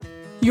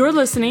You're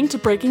listening to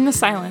Breaking the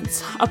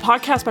Silence, a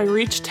podcast by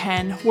Reach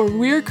 10, where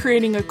we're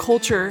creating a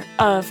culture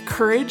of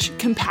courage,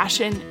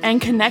 compassion, and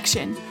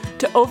connection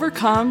to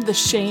overcome the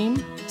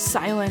shame,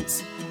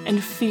 silence,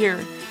 and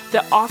fear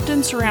that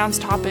often surrounds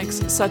topics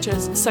such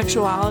as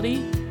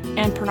sexuality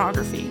and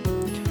pornography.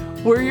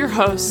 We're your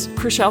hosts,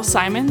 Chriselle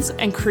Simons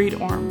and Creed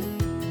Orm.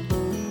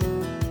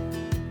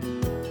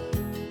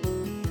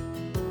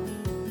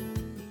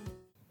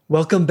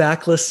 Welcome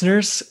back,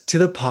 listeners, to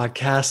the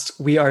podcast.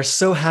 We are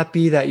so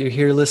happy that you're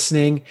here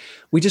listening.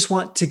 We just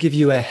want to give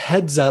you a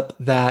heads up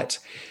that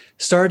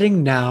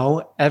starting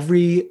now,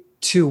 every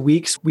 2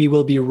 weeks, we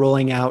will be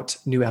rolling out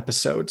new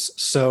episodes.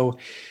 So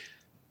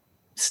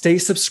stay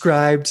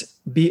subscribed,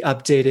 be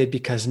updated,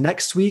 because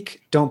next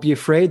week, don't be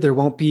afraid, there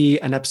won't be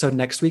an episode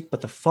next week,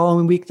 but the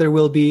following week there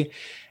will be.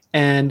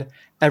 And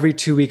every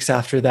 2 weeks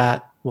after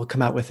that, we'll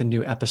come out with a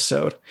new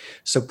episode.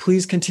 So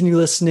please continue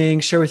listening,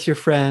 share with your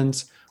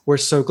friends. We're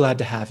so glad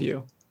to have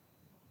you.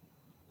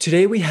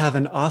 Today we have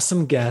an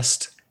awesome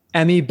guest,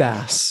 Emmy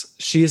Bass.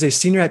 She is a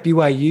senior at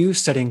BYU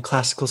studying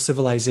classical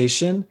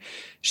civilization.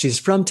 She's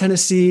from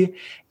Tennessee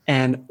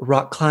and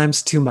rock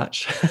climbs too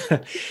much.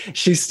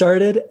 She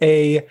started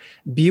a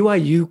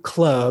BYU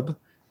club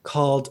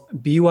called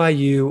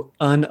BYU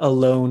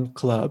Unalone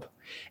Club.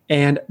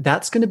 And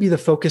that's going to be the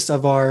focus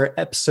of our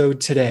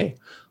episode today.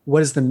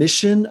 What is the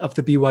mission of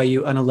the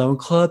BYU Unalone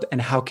Club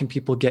and how can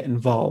people get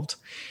involved?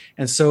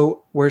 And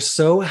so we're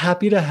so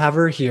happy to have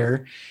her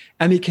here.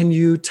 Emmy, can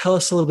you tell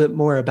us a little bit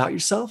more about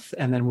yourself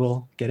and then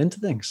we'll get into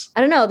things?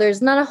 I don't know.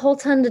 There's not a whole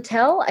ton to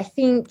tell. I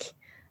think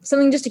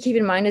something just to keep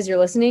in mind as you're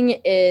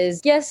listening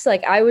is, yes,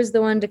 like I was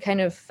the one to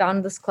kind of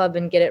found this club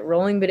and get it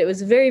rolling, but it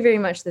was very, very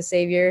much the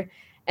savior.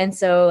 And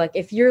so like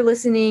if you're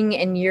listening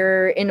and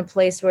you're in a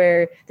place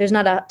where there's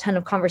not a ton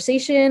of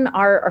conversation,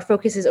 our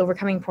focus is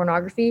overcoming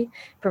pornography,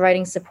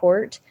 providing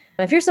support.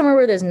 If you're somewhere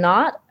where there's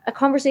not a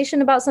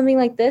conversation about something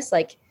like this,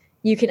 like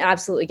you can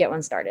absolutely get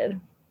one started.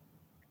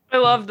 I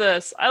love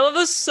this. I love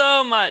this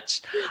so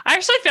much. I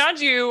actually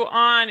found you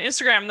on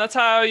Instagram. That's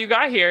how you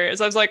got here.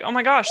 Is I was like, oh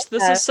my gosh,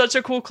 this is such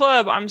a cool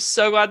club. I'm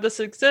so glad this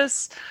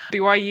exists.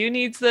 BYU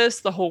needs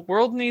this. The whole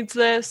world needs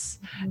this.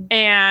 Mm-hmm.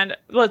 And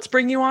let's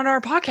bring you on our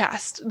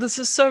podcast. This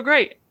is so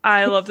great.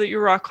 I love that you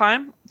rock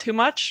climb too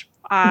much.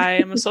 I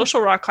am a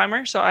social rock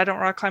climber, so I don't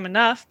rock climb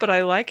enough, but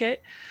I like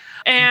it.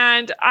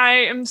 And I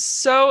am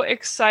so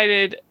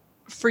excited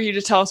for you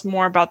to tell us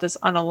more about this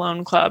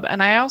Unalone Club.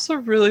 And I also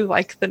really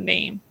like the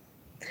name.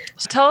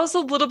 So tell us a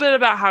little bit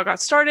about how it got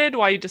started,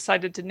 why you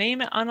decided to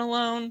name it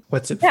Unalone.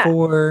 What's it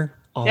for?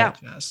 All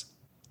that jazz.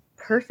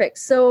 Perfect.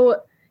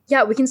 So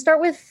we can start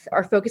with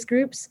our focus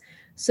groups.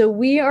 So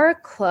we are a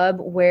club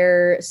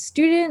where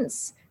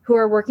students who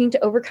are working to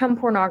overcome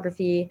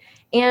pornography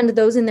and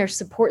those in their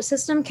support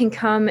system can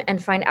come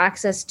and find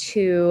access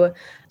to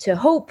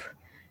hope,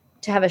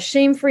 to have a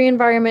shame-free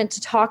environment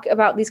to talk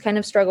about these kind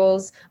of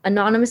struggles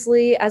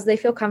anonymously as they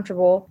feel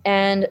comfortable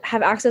and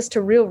have access to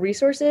real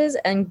resources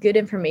and good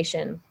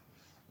information.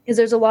 Because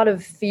there's a lot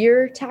of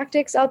fear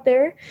tactics out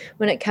there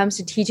when it comes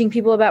to teaching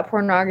people about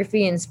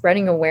pornography and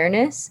spreading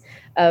awareness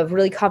of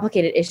really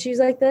complicated issues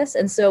like this.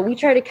 And so we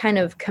try to kind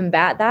of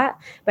combat that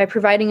by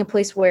providing a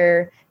place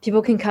where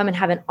people can come and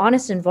have an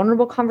honest and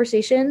vulnerable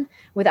conversation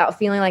without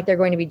feeling like they're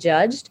going to be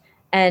judged.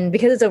 And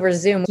because it's over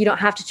Zoom, you don't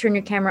have to turn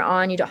your camera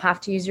on. You don't have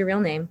to use your real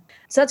name.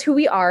 So that's who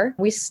we are.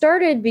 We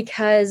started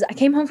because I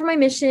came home from my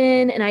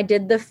mission and I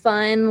did the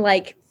fun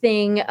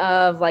thing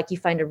of you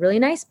find a really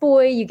nice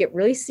boy, you get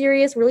really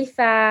serious really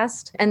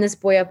fast. And this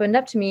boy opened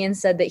up to me and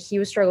said that he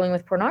was struggling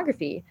with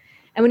pornography.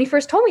 And when he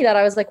first told me that,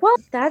 I was like, well,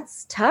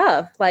 that's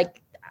tough.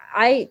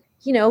 I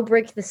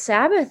break the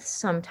Sabbath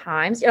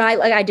sometimes.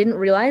 I didn't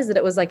realize that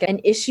it was an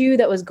issue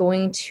that was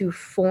going to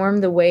form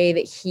the way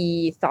that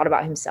he thought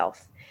about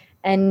himself.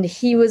 And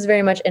he was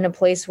very much in a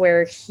place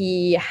where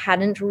he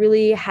hadn't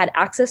really had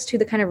access to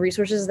the kind of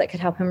resources that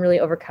could help him really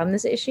overcome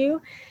this issue.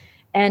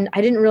 And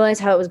I didn't realize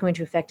how it was going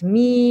to affect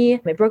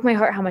me. It broke my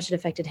heart how much it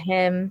affected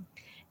him.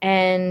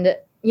 And,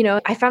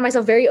 I found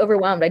myself very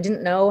overwhelmed. I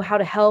didn't know how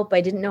to help.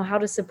 I didn't know how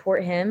to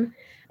support him.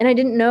 And I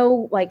didn't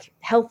know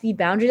healthy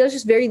boundaries. I was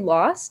just very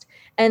lost.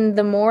 And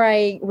the more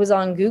I was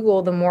on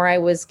Google, the more I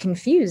was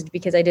confused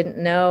because I didn't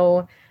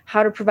know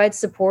how to provide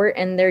support,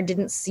 and there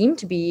didn't seem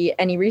to be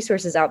any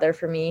resources out there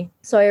for me.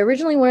 So I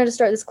originally wanted to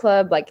start this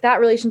club. That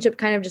relationship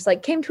kind of just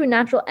came to a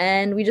natural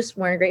end. We just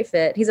weren't a great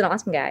fit. He's an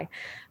awesome guy.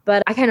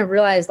 But I kind of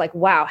realized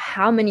wow,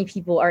 how many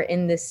people are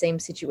in this same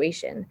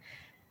situation.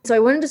 So I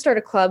wanted to start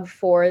a club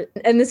for,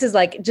 and this is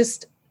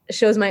just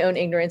shows my own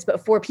ignorance,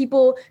 but for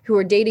people who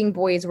are dating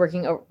boys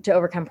working to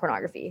overcome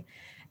pornography.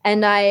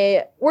 And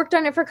I worked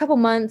on it for a couple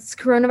months.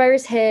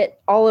 Coronavirus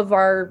hit. All of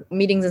our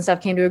meetings and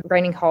stuff came to a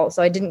grinding halt.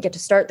 So I didn't get to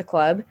start the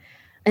club.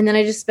 And then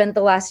I just spent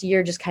the last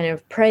year just kind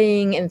of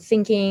praying and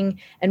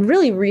thinking and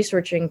really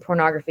researching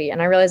pornography.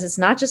 And I realized it's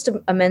not just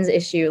a men's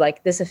issue.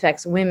 This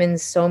affects women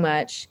so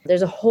much.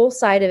 There's a whole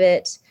side of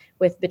it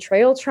with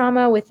betrayal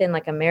trauma within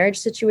a marriage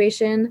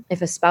situation,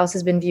 if a spouse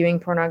has been viewing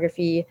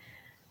pornography.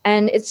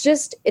 And it's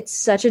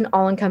such an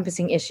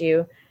all-encompassing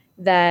issue.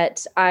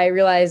 that I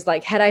realized,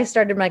 like, had I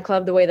started my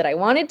club the way that I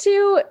wanted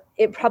to,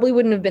 it probably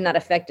wouldn't have been that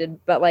affected.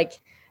 But like,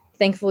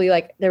 thankfully,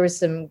 like, there was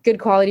some good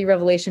quality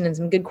revelation and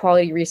some good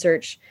quality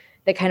research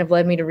that kind of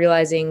led me to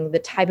realizing the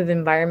type of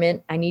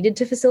environment I needed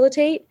to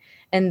facilitate,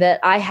 and that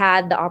I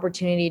had the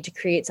opportunity to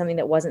create something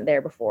that wasn't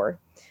there before.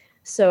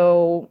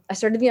 So I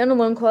started the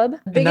Unalone Club.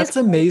 And that's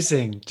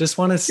amazing. Just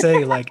want to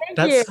say, like,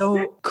 that's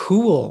so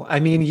cool. I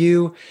mean,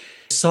 you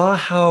saw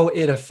how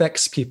it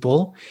affects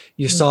people.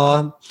 You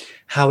saw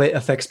how it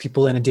affects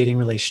people in a dating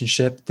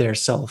relationship, their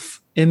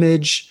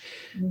self-image,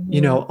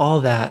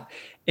 all that.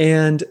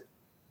 And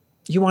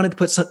you wanted to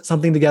put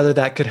something together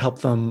that could help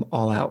them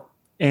all out.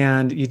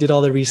 And you did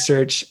all the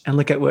research, and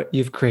look at what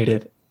you've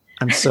created.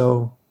 I'm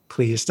so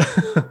pleased.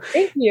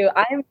 Thank you.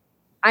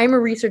 I'm a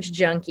research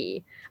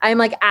junkie. I'm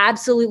like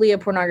absolutely a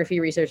pornography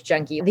research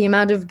junkie. The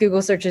amount of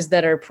Google searches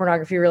that are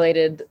pornography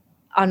related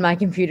on my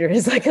computer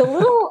is like a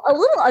little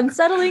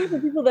unsettling for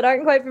people that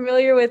aren't quite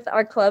familiar with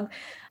our club.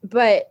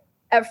 But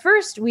at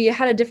first we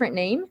had a different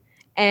name,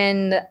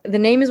 and the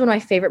name is one of my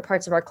favorite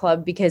parts of our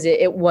club because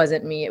it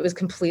wasn't me. It was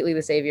completely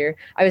the savior.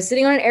 I was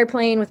sitting on an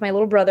airplane with my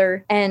little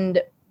brother,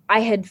 and I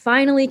had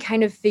finally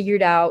kind of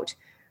figured out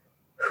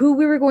who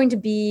we were going to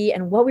be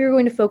and what we were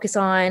going to focus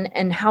on,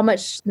 and how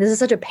much this is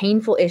such a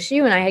painful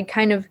issue. And I had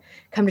kind of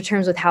come to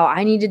terms with how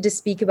I needed to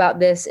speak about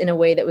this in a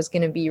way that was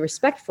going to be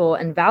respectful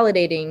and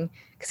validating,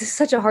 because it's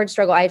such a hard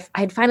struggle. I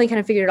had finally kind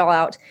of figured it all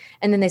out.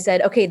 And then they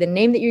said, okay, the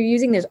name that you're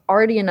using, there's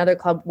already another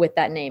club with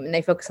that name, and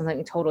they focus on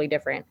something totally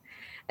different.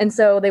 And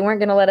so they weren't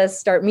going to let us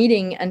start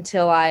meeting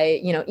until I,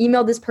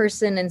 emailed this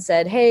person and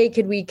said, hey,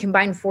 could we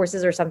combine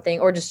forces or something,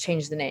 or just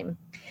change the name?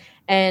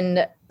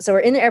 And so we're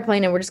in the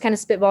airplane and we're just kind of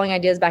spitballing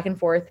ideas back and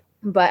forth.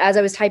 But as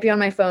I was typing on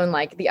my phone,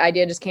 like, the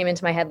idea just came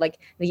into my head, like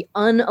the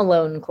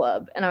Unalone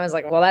Club. And I was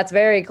like, well, that's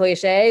very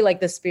cliche.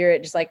 Like, the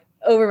spirit just like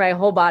over my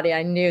whole body.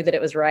 I knew that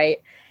it was right.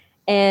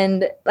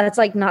 And that's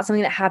like not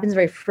something that happens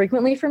very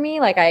frequently for me.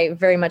 Like, I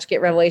very much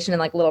get revelation in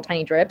like little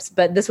tiny drips.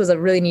 But this was a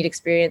really neat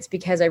experience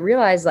because I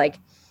realized, like,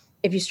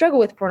 if you struggle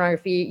with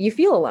pornography, you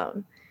feel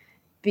alone,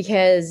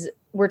 because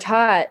we're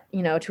taught,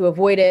 to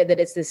avoid it, that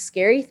it's this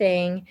scary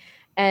thing.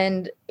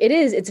 And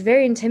it's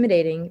very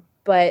intimidating.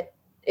 But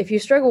if you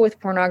struggle with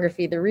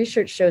pornography, the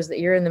research shows that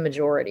you're in the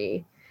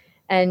majority,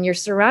 and you're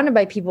surrounded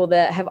by people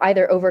that have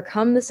either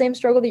overcome the same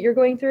struggle that you're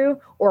going through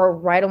or are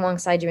right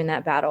alongside you in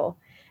that battle.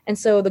 And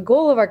so the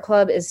goal of our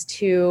club is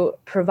to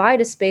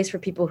provide a space for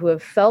people who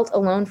have felt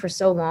alone for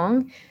so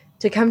long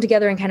to come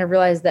together and kind of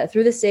realize that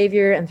through the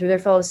Savior and through their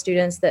fellow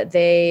students, that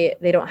they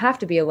don't have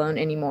to be alone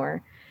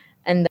anymore.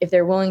 And if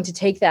they're willing to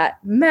take that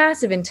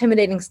massive,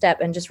 intimidating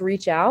step and just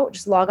reach out,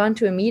 just log on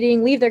to a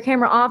meeting, leave their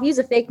camera off, use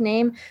a fake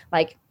name,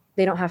 like,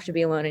 they don't have to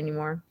be alone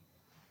anymore.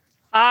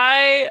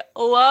 I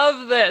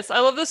love this. I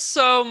love this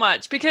so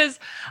much, because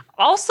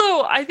also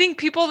I think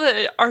people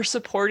that are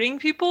supporting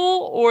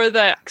people or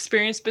that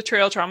experience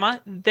betrayal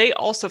trauma, they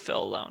also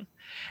feel alone.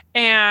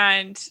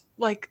 And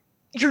like,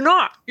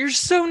 you're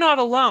so not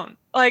alone.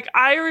 Like,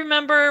 I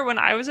remember when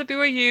I was at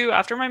BYU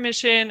after my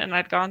mission, and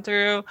I'd gone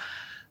through,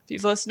 if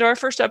you've listened to our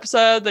first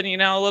episode, then you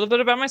know a little bit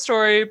about my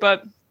story,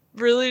 but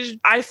really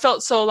I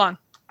felt so alone.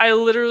 I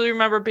literally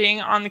remember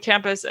being on the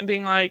campus and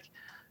being like,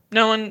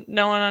 no one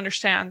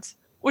understands,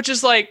 which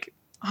is like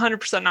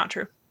 100% not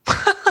true.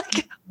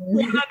 Like,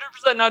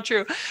 100% not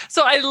true.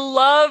 So I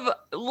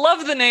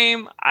love the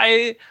name.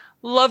 I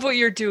love what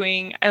you're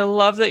doing. I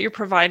love that you're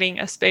providing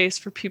a space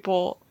for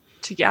people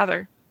to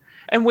gather.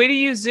 And way to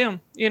use Zoom.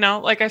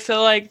 Like, I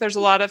feel like there's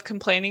a lot of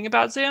complaining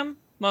about Zoom,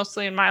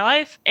 mostly in my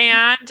life.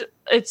 And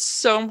it's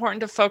so important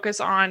to focus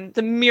on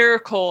the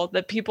miracle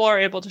that people are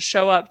able to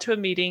show up to a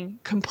meeting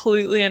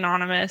completely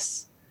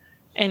anonymous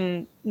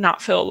and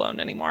not feel alone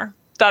anymore.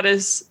 That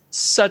is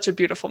such a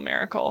beautiful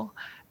miracle.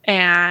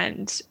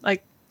 And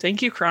like,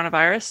 thank you,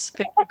 coronavirus.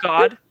 Thank you,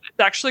 God. It's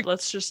actually,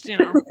 let's just, be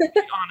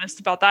honest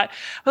about that.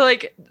 But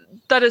like,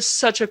 that is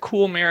such a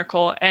cool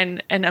miracle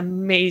and an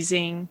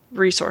amazing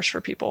resource for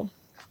people.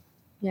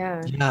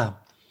 Yeah. Yeah.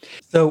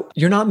 So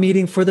you're not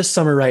meeting for the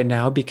summer right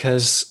now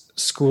because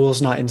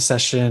school's not in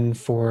session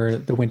for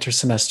the winter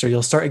semester.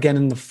 You'll start again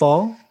in the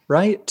fall,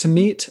 right? To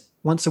meet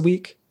once a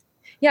week?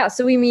 Yeah.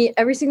 So we meet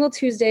every single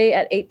Tuesday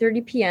at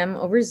 8:30 p.m.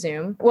 over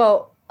Zoom.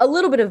 Well, a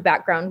little bit of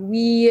background.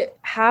 We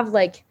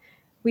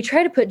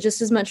try to put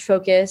just as much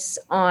focus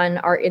on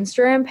our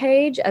Instagram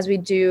page as we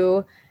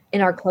do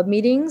in our club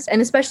meetings.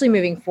 And especially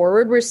moving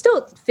forward, we're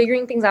still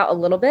figuring things out a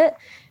little bit,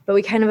 but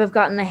we kind of have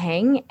gotten the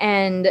hang.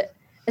 And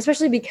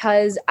especially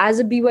because as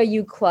a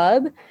BYU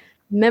club,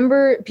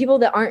 people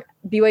that aren't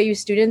BYU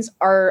students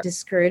are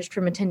discouraged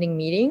from attending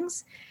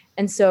meetings.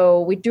 And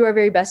so we do our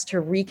very best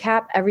to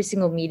recap every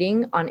single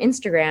meeting on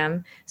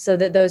Instagram so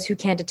that those who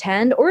can't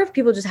attend, or if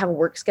people just have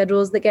work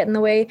schedules that get in the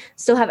way,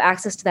 still have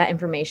access to that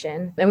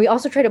information. And we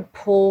also try to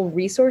pull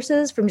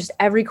resources from just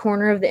every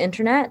corner of the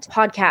internet,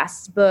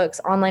 podcasts, books,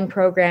 online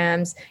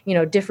programs,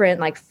 different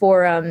like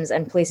forums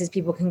and places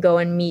people can go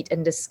and meet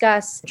and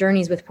discuss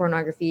journeys with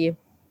pornography.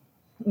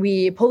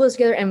 We pull those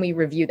together and we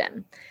review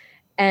them.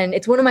 And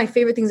it's one of my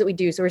favorite things that we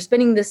do. So we're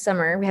spending this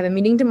summer, we have a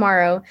meeting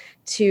tomorrow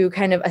to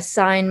kind of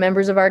assign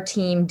members of our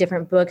team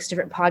different books,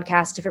 different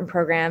podcasts, different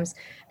programs.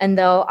 And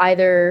they'll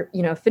either,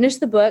 finish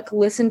the book,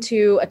 listen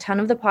to a ton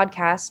of the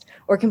podcast,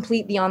 or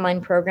complete the online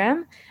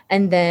program.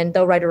 And then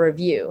they'll write a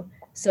review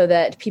so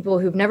that people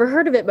who've never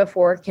heard of it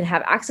before can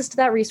have access to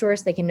that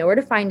resource. They can know where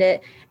to find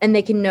it, and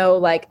they can know,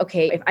 like,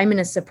 okay, if I'm in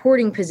a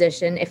supporting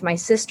position, if my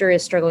sister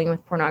is struggling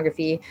with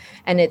pornography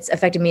and it's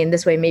affected me in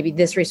this way, maybe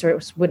this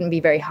resource wouldn't be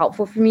very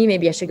helpful for me.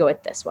 Maybe I should go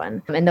with this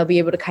one. And they'll be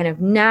able to kind of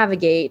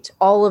navigate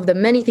all of the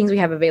many things we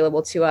have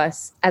available to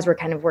us as we're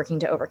kind of working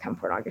to overcome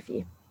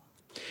pornography.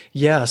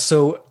 Yeah.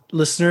 So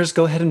listeners,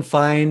 go ahead and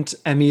find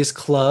Emmy's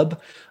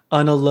club,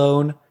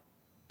 Unalone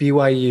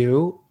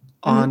BYU,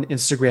 on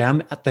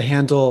Instagram at the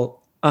handle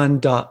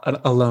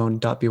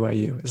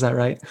un.alone.byu. Is that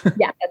right?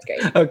 Yeah, that's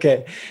great.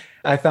 Okay.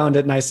 I found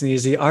it nice and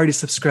easy. Already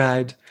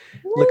subscribed.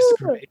 Woo! Looks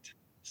great.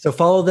 So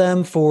follow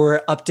them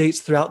for updates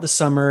throughout the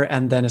summer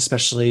and then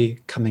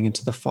especially coming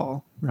into the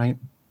fall, right?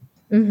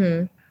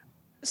 Mm-hmm.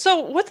 So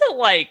what's it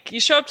like?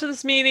 You show up to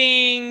this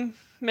meeting,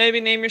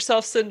 maybe name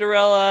yourself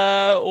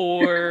Cinderella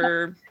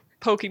or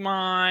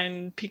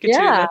Pokemon, Pikachu.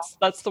 Yeah.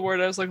 That's the word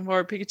I was looking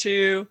for.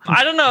 Pikachu.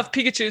 I don't know if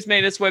Pikachu's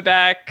made its way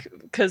back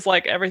because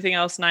like everything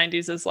else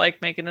 90s is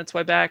like making its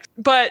way back.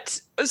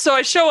 But so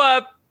I show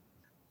up.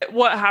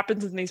 What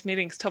happens in these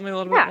meetings? Tell me a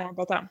little bit more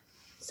about that.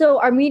 So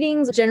our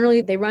meetings,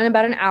 generally, they run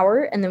about an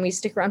hour, and then we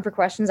stick around for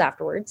questions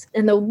afterwards.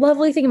 And the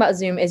lovely thing about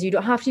Zoom is you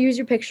don't have to use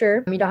your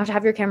picture. You don't have to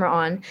have your camera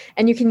on,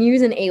 and you can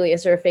use an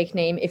alias or a fake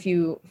name if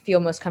you feel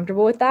most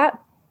comfortable with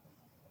that.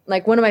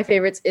 Like one of my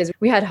favorites is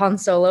we had Han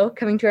Solo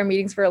coming to our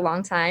meetings for a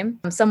long time.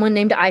 Someone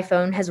named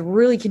iPhone has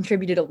really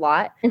contributed a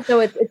lot. And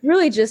so it's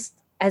really just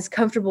as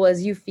comfortable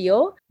as you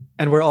feel.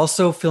 And we're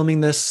also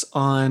filming this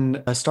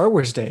on Star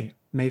Wars Day,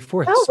 May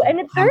 4th. Oh, so and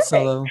it's Han perfect.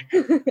 Solo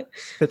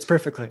fits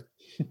perfectly.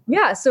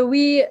 Yeah. So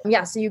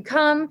you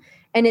come,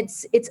 and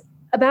it's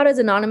about as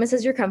anonymous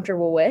as you're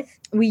comfortable with.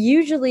 We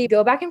usually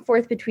go back and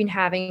forth between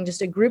having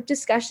just a group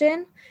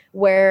discussion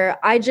where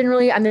I'm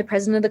the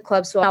president of the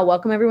club, so I'll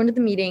welcome everyone to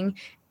the meeting,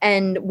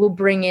 and we'll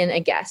bring in a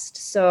guest.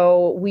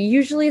 So we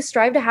usually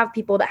strive to have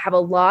people that have a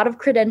lot of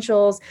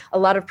credentials, a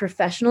lot of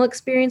professional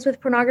experience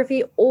with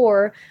pornography,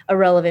 or a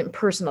relevant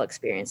personal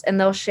experience. And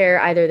they'll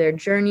share either their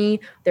journey,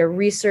 their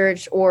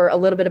research, or a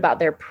little bit about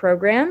their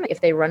program,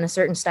 if they run a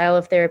certain style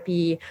of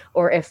therapy,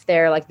 or if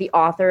they're like the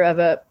author of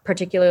a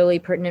particularly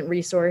pertinent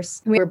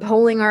resource. We were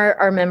polling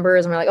our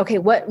members, and we're like, okay,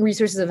 what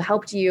resources have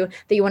helped you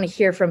that you want to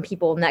hear from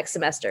people next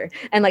semester?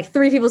 And like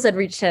 3 people said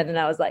Reach 10, and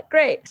I was like,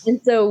 great. And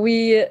so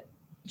we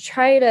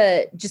try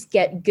to just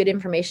get good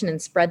information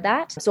and spread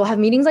that. So we'll have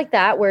meetings like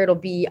that where it'll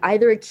be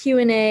either a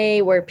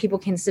Q&A where people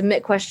can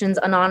submit questions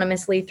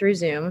anonymously through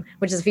Zoom,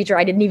 which is a feature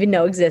I didn't even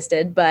know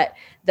existed, but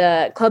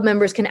the club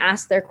members can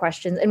ask their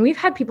questions. And we've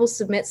had people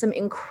submit some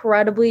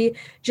incredibly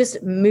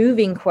just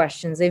moving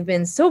questions. They've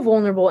been so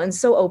vulnerable and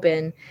so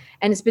open.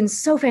 And it's been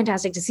so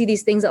fantastic to see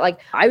these things that like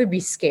I would be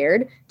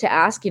scared to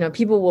ask.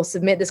 People will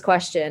submit this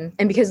question,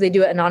 and because they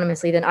do it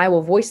anonymously, then I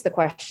will voice the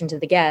question to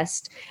the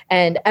guest.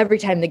 And every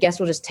time the guest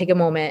will just take a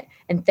moment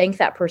and thank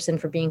that person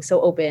for being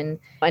so open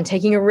and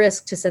taking a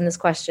risk to send this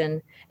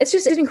question. It's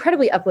just an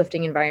incredibly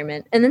uplifting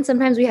environment. And then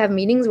sometimes we have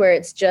meetings where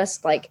it's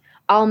just like,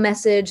 I'll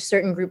message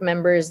certain group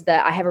members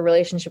that I have a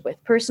relationship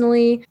with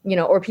personally,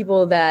 or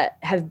people that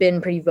have been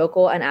pretty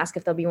vocal and ask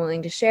if they'll be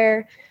willing to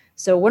share.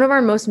 So one of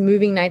our most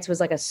moving nights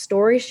was like a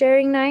story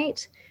sharing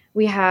night.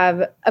 We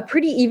have a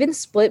pretty even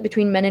split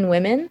between men and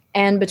women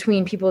and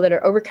between people that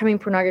are overcoming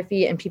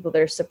pornography and people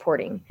that are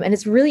supporting. And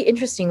it's really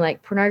interesting,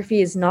 like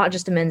pornography is not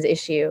just a men's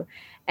issue.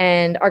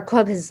 And our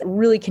club has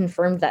really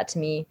confirmed that to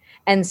me.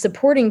 And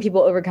supporting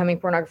people overcoming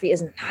pornography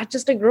is not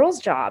just a girl's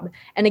job.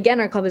 And again,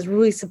 our club has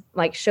really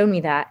shown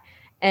me that.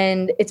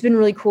 And it's been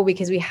really cool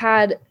because we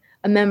had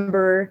a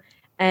member,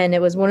 and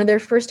it was one of their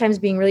first times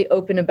being really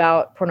open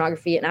about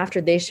pornography. And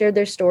after they shared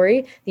their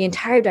story, the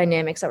entire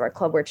dynamics of our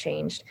club were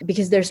changed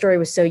because their story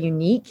was so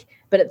unique,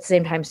 but at the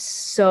same time,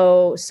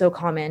 so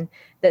common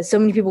that so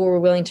many people were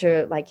willing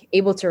to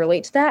able to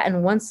relate to that.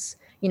 And once,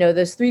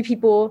 those 3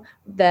 people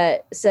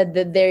that said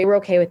that they were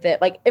okay with it,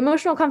 like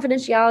emotional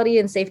confidentiality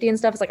and safety and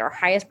stuff is like our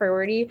highest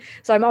priority.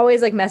 So I'm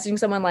always messaging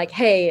someone like,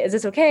 hey, is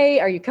this okay?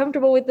 Are you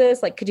comfortable with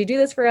this? Could you do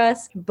this for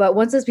us? But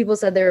once those people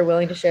said they were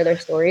willing to share their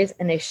stories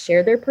and they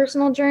shared their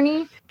personal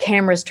journey,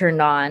 cameras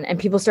turned on and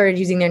people started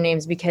using their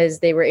names because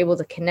they were able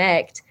to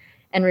connect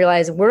and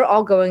realize we're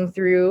all going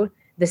through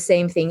the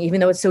same thing,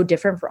 even though it's so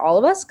different for all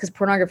of us, because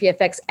pornography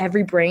affects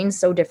every brain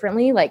so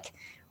differently.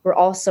 We're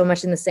all so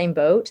much in the same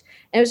boat.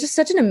 And it was just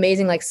such an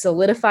amazing,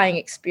 solidifying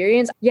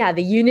experience. Yeah,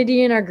 the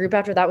unity in our group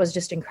after that was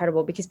just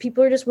incredible because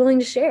people are just willing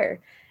to share.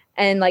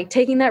 And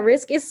taking that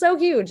risk is so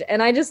huge.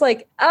 And I just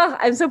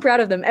I'm so proud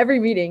of them every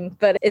meeting.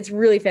 But it's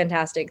really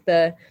fantastic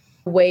the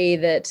way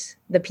that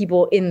the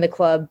people in the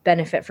club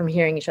benefit from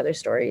hearing each other's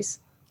stories.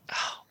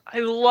 Oh, I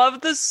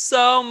love this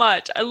so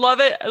much. I love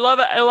it. I love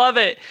it. I love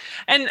it.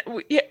 And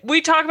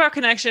we talk about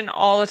connection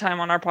all the time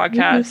on our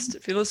podcast.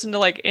 If you listen to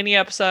like any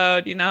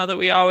episode, you know that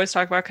we always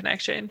talk about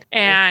connection.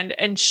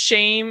 And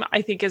shame,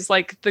 I think, is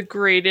like the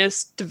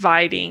greatest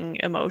dividing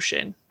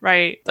emotion,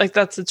 right? Like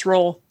that's its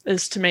role,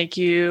 is to make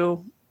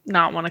you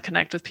not want to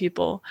connect with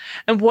people.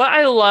 And what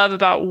I love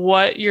about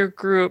what your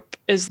group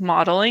is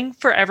modeling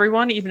for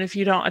everyone, even if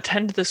you don't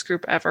attend this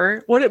group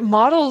ever, what it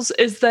models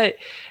is that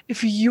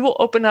if you will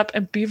open up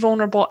and be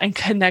vulnerable and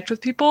connect with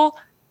people,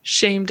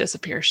 shame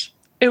disappears.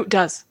 It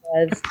does.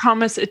 I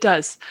promise it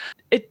does.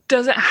 It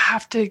doesn't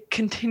have to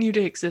continue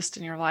to exist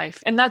in your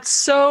life. And that's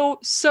so,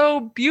 so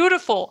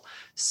beautiful.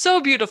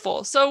 So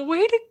beautiful. So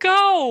way to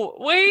go.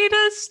 Way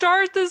to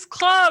start this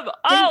club.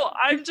 Oh,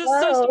 I'm just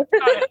so stoked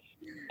about it.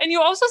 And you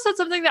also said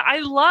something that I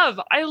love.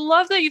 I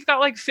love that you've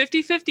got like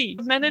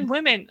 50-50 men and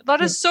women.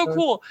 That is so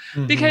cool.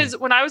 Because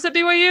when I was at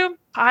BYU,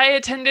 I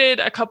attended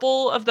a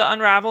couple of the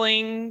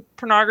Unraveling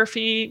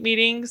Pornography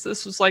meetings.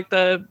 This was like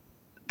the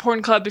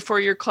porn club before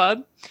your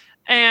club.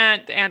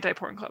 And the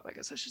anti-porn club, I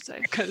guess I should say,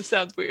 because it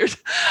sounds weird.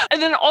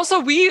 And then also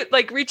we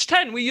like Reach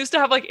 10. We used to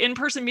have like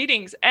in-person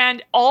meetings,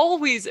 and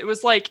always it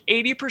was like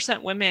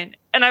 80% women.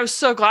 And I was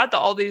so glad that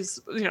all these,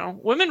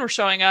 women were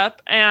showing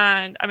up.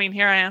 And I mean,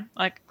 here I am,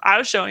 like I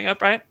was showing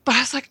up, right? But I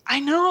was like,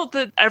 I know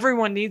that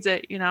everyone needs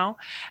it,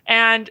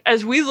 And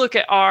as we look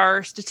at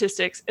our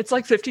statistics, it's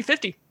like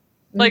 50-50.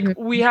 Like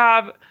we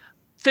have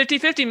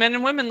 50-50 men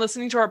and women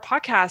listening to our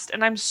podcast.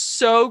 And I'm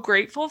so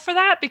grateful for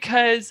that,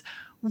 because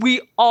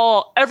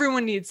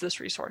everyone needs this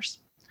resource.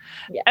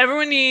 Yeah.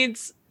 Everyone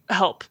needs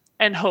help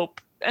and hope.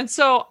 And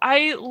so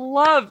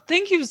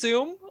thank you,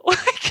 Zoom.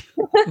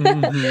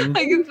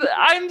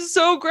 I'm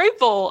so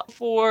grateful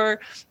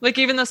for like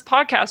even this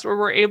podcast where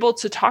we're able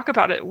to talk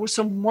about it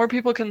so more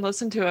people can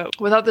listen to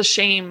it without the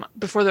shame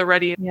before they're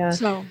ready. Yeah.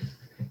 So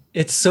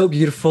it's so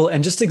beautiful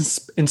and just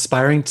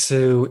inspiring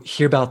to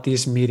hear about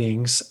these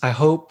meetings. I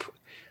hope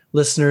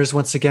listeners,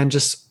 once again,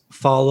 just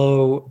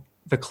follow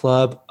the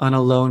club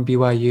Unalone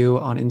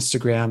BYU on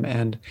Instagram,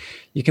 and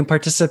you can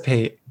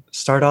participate.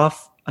 Start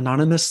off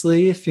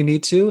anonymously if you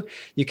need to.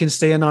 You can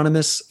stay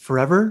anonymous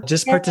forever.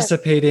 Just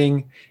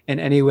participating in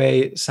any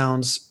way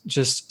sounds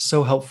just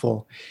so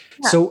helpful.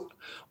 Yeah. So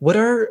what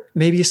are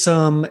maybe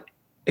some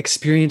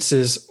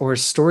experiences or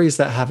stories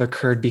that have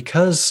occurred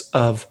because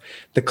of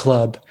the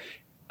club?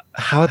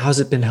 How's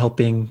it been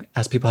helping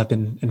as people have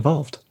been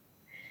involved?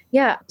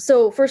 Yeah.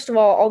 So first of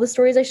all the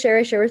stories I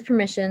share with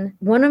permission.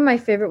 One of my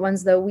favorite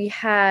ones, though, we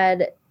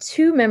had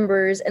 2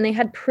 members and they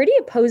had pretty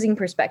opposing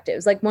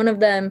perspectives. Like one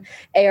of them,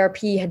 ARP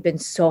had been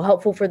so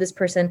helpful for this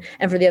person.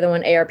 And for the other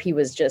one, ARP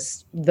was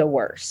just the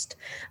worst.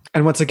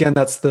 And once again,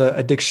 that's the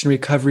addiction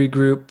recovery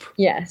group.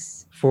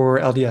 Yes. For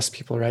LDS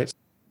people, right?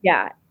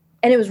 Yeah.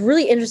 And it was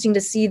really interesting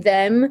to see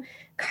them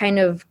kind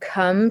of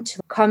come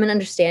to common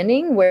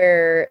understanding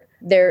where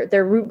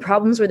their root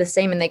problems were the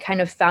same, and they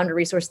kind of found a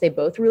resource they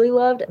both really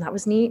loved, and that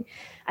was neat.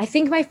 I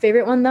think my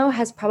favorite one, though,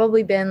 has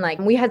probably been like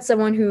we had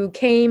someone who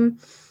came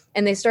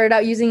and they started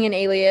out using an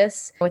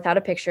alias without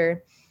a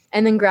picture,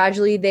 and then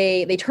gradually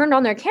they turned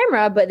on their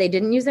camera, but they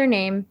didn't use their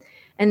name.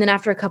 And then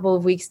after a couple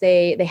of weeks,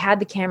 they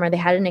had the camera, they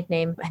had a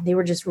nickname, and they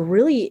were just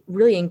really,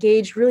 really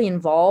engaged, really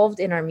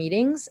involved in our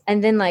meetings.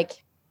 And then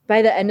like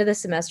by the end of the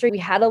semester, we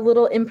had a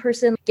little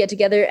in-person get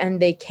together,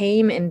 and they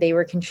came and they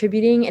were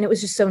contributing. And it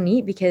was just so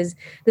neat because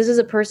this is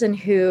a person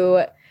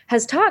who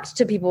has talked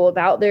to people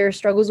about their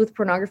struggles with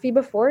pornography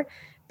before,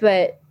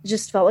 but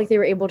just felt like they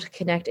were able to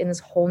connect in this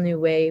whole new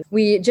way.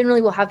 We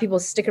generally will have people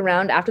stick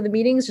around after the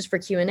meetings just for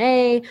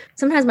Q&A.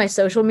 Sometimes my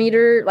social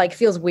meter like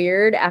feels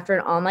weird after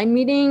an online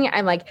meeting.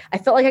 I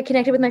felt like I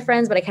connected with my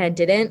friends, but I kind of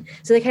didn't.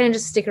 So they kind of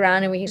just stick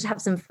around and we just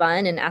have some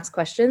fun and ask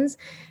questions.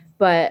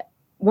 But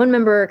one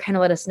member kind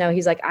of let us know,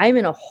 he's like, I'm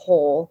in a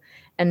hole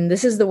and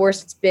this is the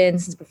worst it's been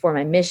since before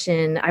my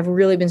mission. I've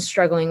really been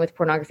struggling with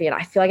pornography and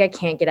I feel like I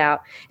can't get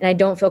out, and I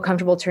don't feel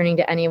comfortable turning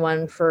to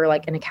anyone for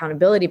like an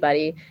accountability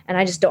buddy. And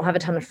I just don't have a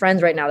ton of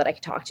friends right now that I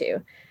can talk to.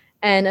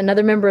 And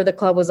another member of the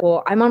club was,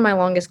 well, I'm on my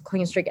longest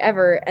clean streak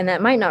ever. And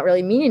that might not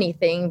really mean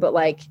anything, but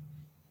like,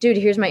 dude,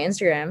 here's my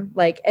Instagram.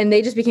 Like, and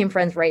they just became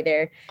friends right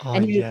there. Oh,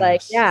 and he's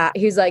like, yeah,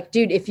 he's like,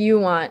 dude, if you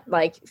want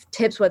like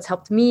tips, what's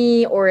helped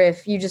me, or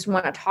if you just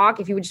want to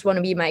talk, if you just want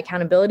to be my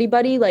accountability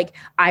buddy, like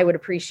I would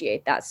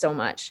appreciate that so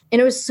much.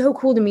 And it was so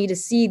cool to me to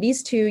see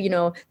these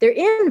 2, they're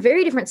in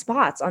very different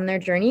spots on their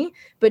journey,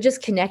 but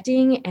just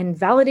connecting and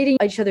validating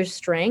each other's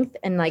strength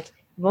and like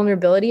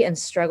vulnerability and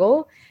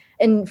struggle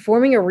and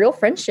forming a real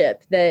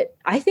friendship that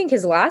I think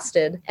has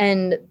lasted.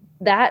 And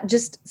that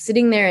just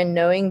sitting there and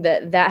knowing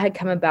that had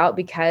come about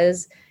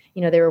because,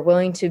 they were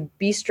willing to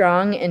be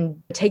strong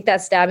and take that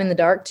stab in the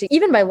dark. To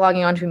even by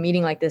logging onto a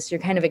meeting like this, you're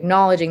kind of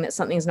acknowledging that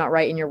something's not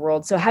right in your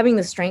world. So having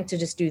the strength to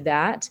just do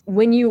that,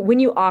 when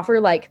you offer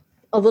like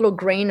a little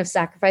grain of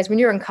sacrifice, when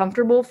you're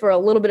uncomfortable for a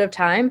little bit of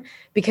time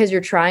because you're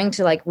trying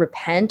to like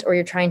repent or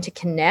you're trying to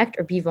connect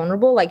or be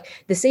vulnerable,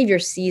 like the Savior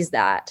sees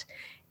that.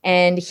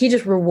 And he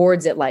just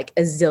rewards it like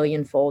a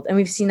zillion fold. And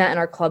we've seen that in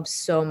our club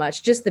so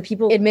much. Just the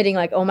people admitting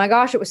like, oh my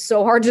gosh, it was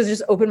so hard to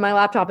just open my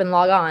laptop and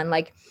log on.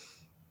 Like,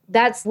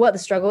 that's what the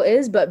struggle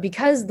is. But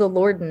because the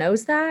Lord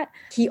knows that,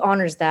 he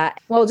honors that.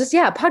 Well, just,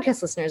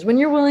 podcast listeners, when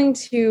you're willing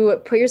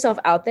to put yourself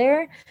out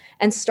there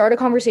and start a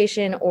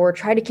conversation or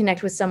try to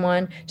connect with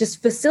someone,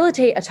 just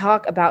facilitate a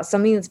talk about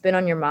something that's been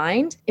on your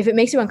mind. If it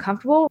makes you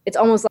uncomfortable, it's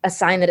almost a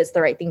sign that it's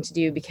the right thing to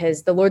do,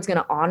 because the Lord's going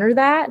to honor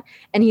that,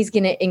 and he's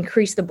going to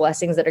increase the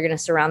blessings that are going to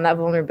surround that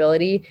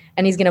vulnerability,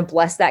 and he's going to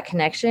bless that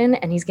connection,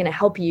 and he's going to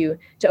help you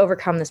to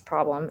overcome this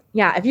problem.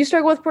 Yeah, if you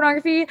struggle with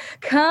pornography,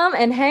 come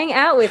and hang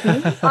out with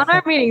me on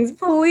our meetings,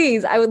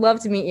 please. I would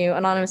love to meet you,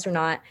 anonymous or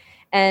not.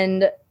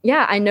 And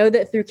yeah, I know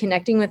that through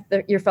connecting with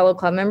your fellow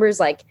club members,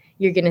 like,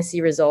 you're going to see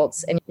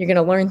results and you're going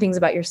to learn things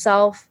about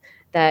yourself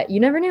that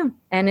you never knew.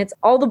 And it's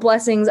all the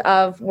blessings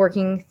of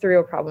working through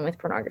a problem with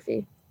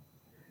pornography.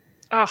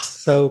 Oh,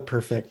 so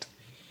perfect.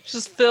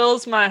 Just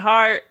fills my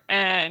heart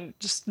and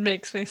just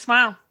makes me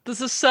smile.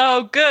 This is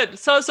so good.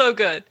 So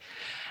good.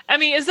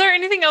 Emmy, is there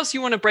anything else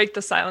you want to break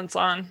the silence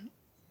on?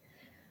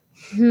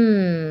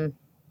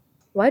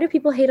 Why do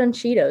people hate on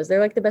Cheetos? They're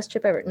like the best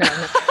chip ever.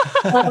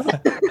 No.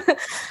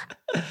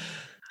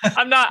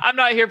 I'm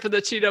not here for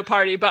the Cheeto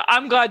party, but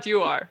I'm glad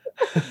you are.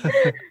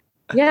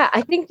 Yeah,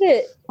 I think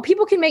that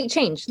people can make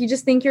change. You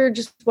just think you're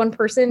just one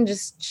person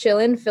just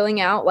chilling,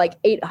 filling out like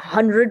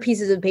 800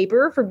 pieces of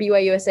paper for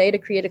BYUSA to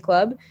create a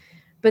club.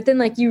 But then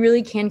like you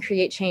really can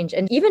create change.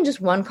 And even just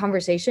one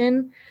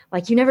conversation,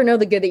 like you never know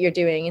the good that you're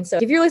doing. And so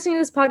if you're listening to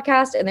this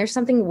podcast and there's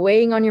something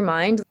weighing on your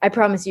mind, I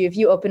promise you, if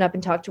you open up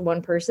and talk to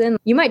one person,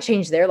 you might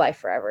change their life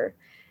forever.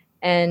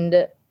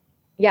 And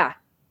yeah,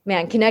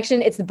 man,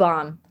 connection, it's the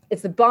bomb.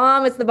 It's the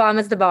bomb. It's the bomb.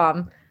 It's the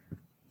bomb.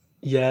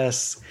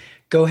 Yes.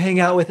 Go hang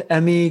out with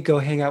Emmy. Go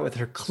hang out with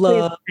her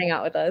club. Please hang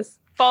out with us.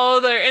 Follow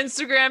their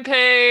Instagram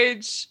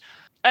page.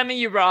 Emmy,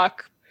 you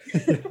rock.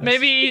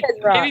 Maybe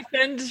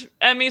send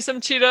Emmy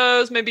some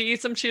Cheetos. Maybe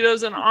eat some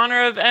Cheetos in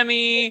honor of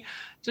Emmy.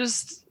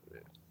 Just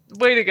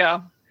way to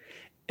go.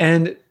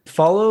 And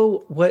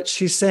follow what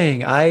she's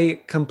saying. I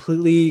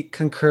completely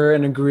concur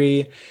and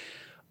agree.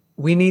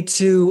 We need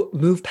to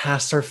move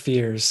past our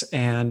fears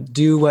and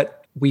do what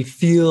we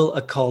feel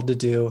a call to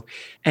do.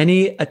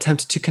 Any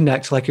attempt to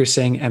connect, like you're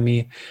saying,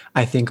 Emmy,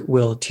 I think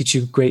will teach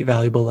you great,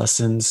 valuable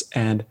lessons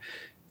and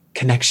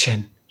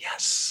connection.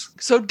 Yes.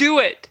 So do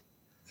it.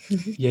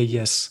 Yeah,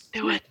 yes.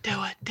 Do it.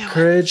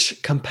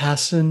 Courage,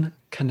 compassion,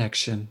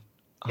 connection.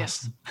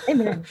 Awesome. Yes.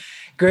 Amen.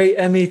 Great,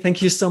 Emmy.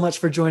 Thank you so much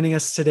for joining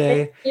us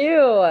today. Thank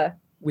you.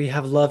 We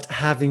have loved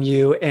having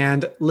you.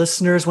 And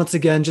listeners, once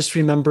again, just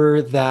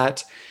remember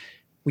that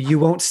you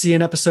won't see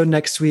an episode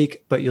next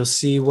week, but you'll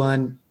see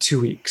one 2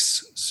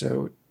 weeks.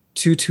 So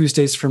 2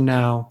 Tuesdays from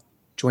now,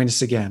 join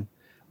us again.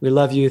 We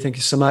love you. Thank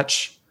you so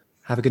much.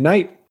 Have a good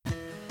night.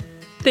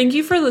 Thank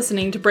you for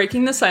listening to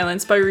Breaking the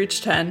Silence by Reach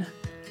 10.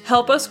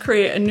 Help us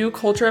create a new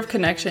culture of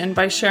connection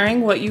by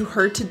sharing what you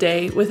heard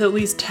today with at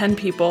least 10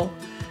 people.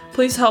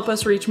 Please help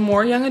us reach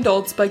more young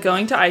adults by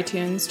going to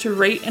iTunes to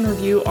rate and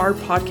review our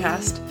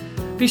podcast.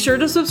 Be sure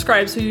to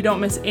subscribe so you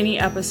don't miss any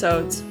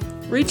episodes.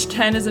 Reach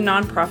 10 is a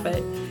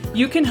nonprofit.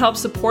 You can help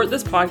support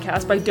this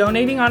podcast by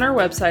donating on our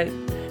website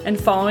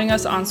and following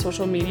us on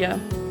social media.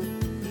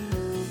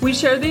 We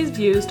share these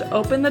views to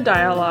open the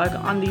dialogue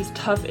on these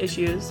tough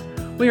issues.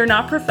 We are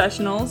not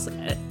professionals,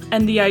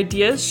 and the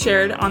ideas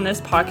shared on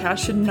this podcast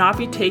should not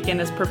be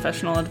taken as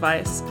professional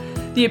advice.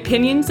 The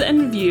opinions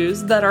and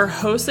views that our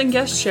hosts and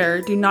guests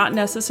share do not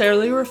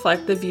necessarily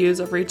reflect the views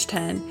of Reach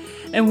 10,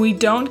 and we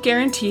don't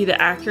guarantee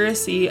the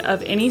accuracy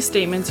of any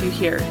statements you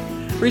hear.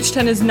 Reach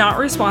 10 is not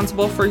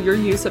responsible for your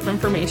use of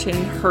information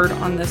heard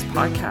on this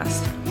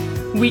podcast.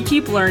 We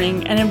keep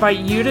learning and invite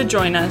you to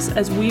join us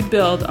as we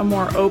build a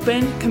more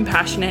open,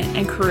 compassionate,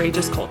 and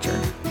courageous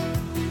culture.